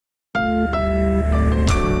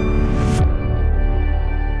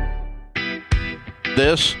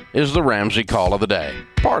This is the Ramsey Call of the Day,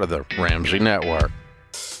 part of the Ramsey Network.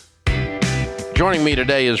 Joining me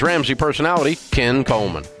today is Ramsey personality Ken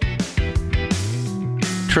Coleman.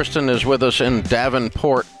 Tristan is with us in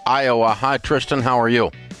Davenport, Iowa. Hi, Tristan. How are you?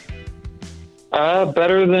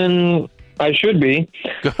 Better than I should be.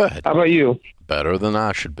 Good. How about you? Better than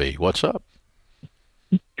I should be. What's up?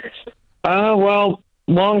 Well,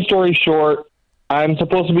 long story short, I'm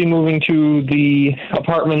supposed to be moving to the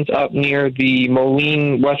apartments up near the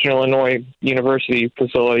Moline, Western Illinois University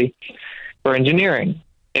facility for engineering.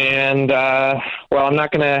 And, I'm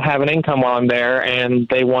not going to have an income while I'm there, and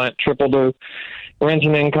they want triple the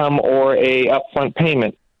rental income or a upfront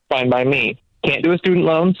payment. Fine by me. Can't do a student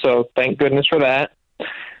loan, so thank goodness for that.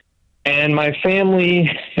 And my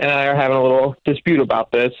family and I are having a little dispute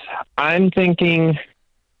about this. I'm thinking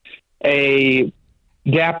a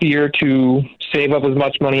gap year to save up as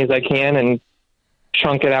much money as I can and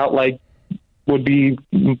chunk it out like would be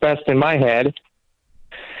best in my head.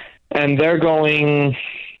 And they're going,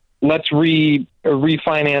 let's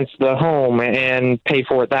refinance the home and pay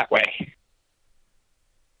for it that way.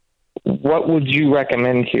 What would you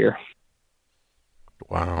recommend here?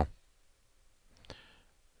 Wow.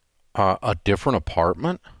 A different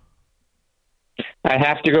apartment? I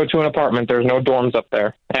have to go to an apartment. There's no dorms up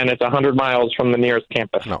there, and it's 100 miles from the nearest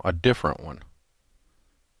campus. No, a different one.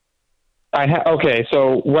 Okay,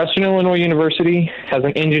 so Western Illinois University has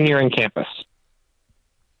an engineering campus,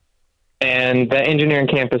 and the engineering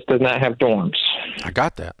campus does not have dorms. I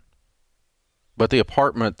got that. But the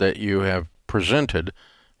apartment that you have presented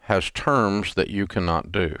has terms that you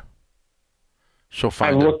cannot do. So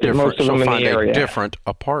find a different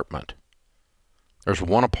apartment. There's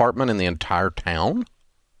one apartment in the entire town?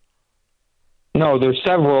 No, there's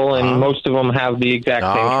several, and most of them have the exact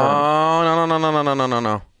same terms.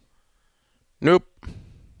 No. Nope.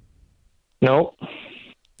 Nope.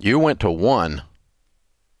 You went to one.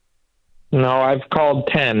 No, I've called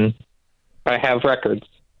 10. I have records.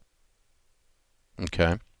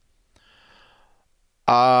 Okay.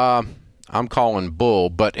 I'm calling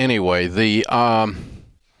bull, but anyway,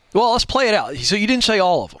 well, let's play it out. So you didn't say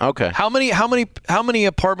all of them. Okay. How many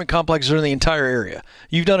apartment complexes are in the entire area?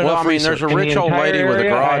 You've done enough research. There's a rich old lady with a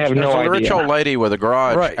garage. Rich old lady with a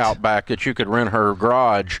garage out back that you could rent her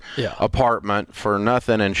garage apartment for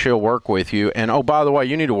nothing, and she'll work with you. And, oh, by the way,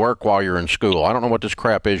 you need to work while you're in school. I don't know what this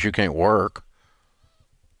crap is. You can't work.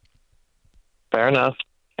 Fair enough.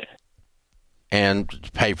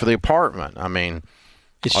 And pay for the apartment. I mean,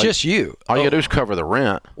 it's just you. All you got to do is cover the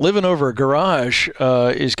rent. Living over a garage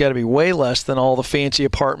is got to be way less than all the fancy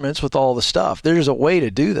apartments with all the stuff. There's a way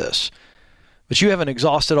to do this. But you haven't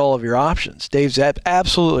exhausted all of your options. Dave's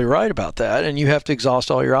absolutely right about that, and you have to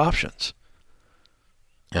exhaust all your options.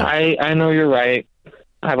 Yeah. I know you're right.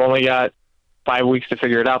 I've only got 5 weeks to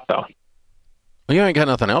figure it out, though. Well, you ain't got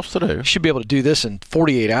nothing else to do. You should be able to do this in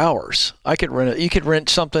 48 hours. I could rent it. You could rent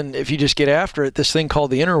something if you just get after it. This thing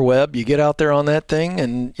called the interweb. You get out there on that thing,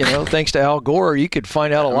 and thanks to Al Gore, you could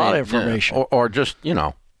find out a lot of information. Yeah. Or just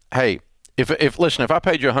hey, if I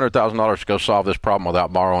paid you $100,000 to go solve this problem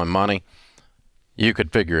without borrowing money, you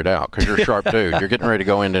could figure it out because you're a sharp dude. You're getting ready to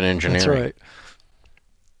go into engineering. That's right.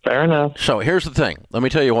 Fair enough. So here's the thing. Let me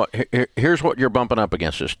tell you what. Here's what you're bumping up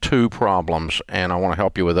against is two problems, and I want to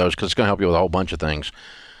help you with those because it's going to help you with a whole bunch of things.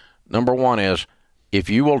 Number one is if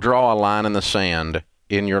you will draw a line in the sand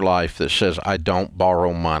in your life that says, I don't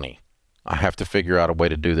borrow money. I have to figure out a way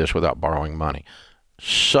to do this without borrowing money.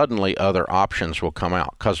 Suddenly other options will come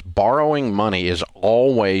out because borrowing money is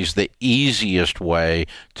always the easiest way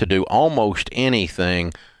to do almost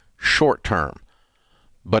anything short term,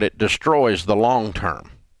 but it destroys the long term.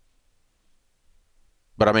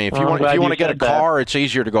 But, I mean, if you want to get a car, it's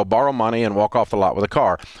easier to go borrow money and walk off the lot with a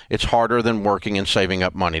car. It's harder than working and saving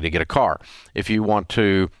up money to get a car. If you want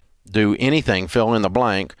to do anything, fill in the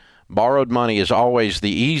blank, borrowed money is always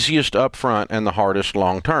the easiest up front and the hardest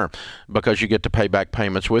long term because you get to pay back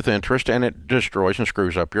payments with interest, and it destroys and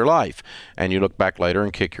screws up your life. And you look back later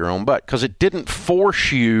and kick your own butt because it didn't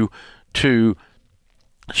force you to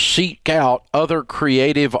seek out other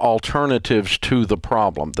creative alternatives to the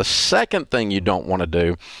problem. The second thing you don't want to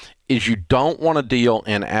do is you don't want to deal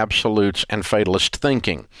in absolutes and fatalist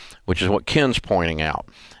thinking, which is what Ken's pointing out.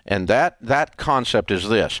 And that concept is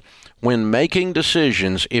this. When making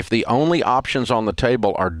decisions, if the only options on the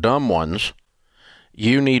table are dumb ones,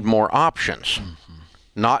 you need more options.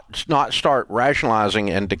 Mm-hmm. Not start rationalizing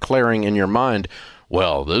and declaring in your mind,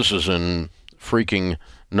 well, this is in freaking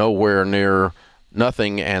nowhere near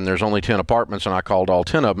nothing, and there's only 10 apartments, and I called all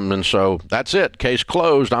 10 of them, and so that's it. Case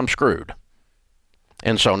closed. I'm screwed.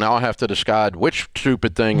 And so now I have to decide which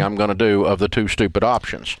stupid thing I'm going to do of the two stupid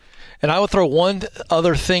options. And I would throw one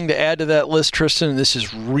other thing to add to that list, Tristan, and this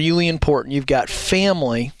is really important. You've got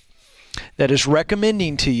family that is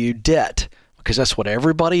recommending to you debt because that's what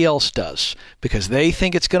everybody else does, because they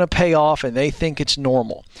think it's going to pay off and they think it's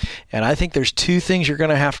normal. And I think there's two things you're going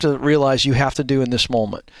to have to realize you have to do in this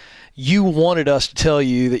moment. You wanted us to tell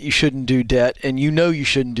you that you shouldn't do debt, and you know you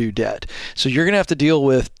shouldn't do debt. So you're going to have to deal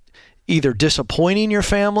with either disappointing your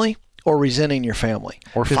family or resenting your family.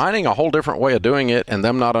 Or finding a whole different way of doing it and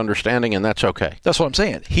them not understanding, and that's okay. That's what I'm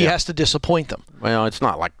saying. He has to disappoint them. Well, it's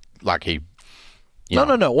not like he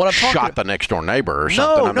No. What I'm talking shot the next door neighbor or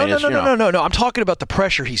something. No. I'm talking about the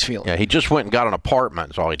pressure he's feeling. Yeah, he just went and got an apartment.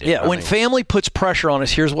 That's all he did. Yeah, when family puts pressure on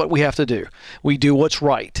us, here's what we have to do. We do what's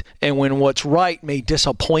right. And when what's right may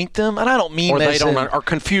disappoint them, and I don't mean that. Or they don't, or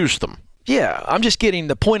confuse them. Yeah, I'm just getting,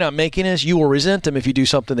 the point I'm making is you will resent them if you do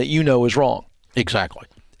something that you know is wrong. Exactly.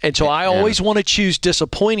 And so I always want to choose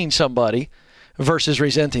disappointing somebody versus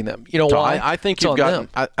resenting them. You know why? I think you've got.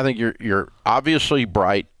 I think you're obviously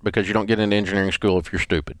bright because you don't get into engineering school if you're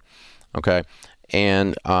stupid. Okay,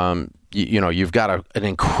 and you've got an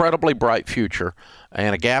incredibly bright future,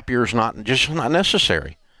 and a gap year is not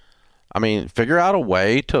necessary. I mean, figure out a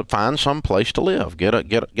way to find some place to live.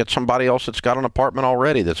 Get somebody else that's got an apartment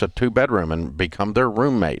already that's a 2-bedroom and become their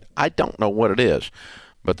roommate. I don't know what it is.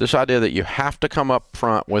 But this idea that you have to come up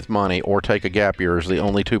front with money or take a gap year is the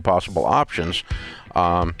only two possible options.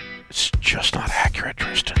 It's just not accurate,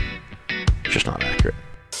 Tristan. Just not accurate.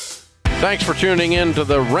 Thanks for tuning in to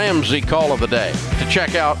the Ramsey Call of the Day. To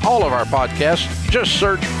check out all of our podcasts, just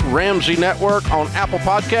search Ramsey Network on Apple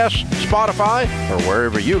Podcasts, Spotify, or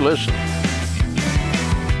wherever you listen.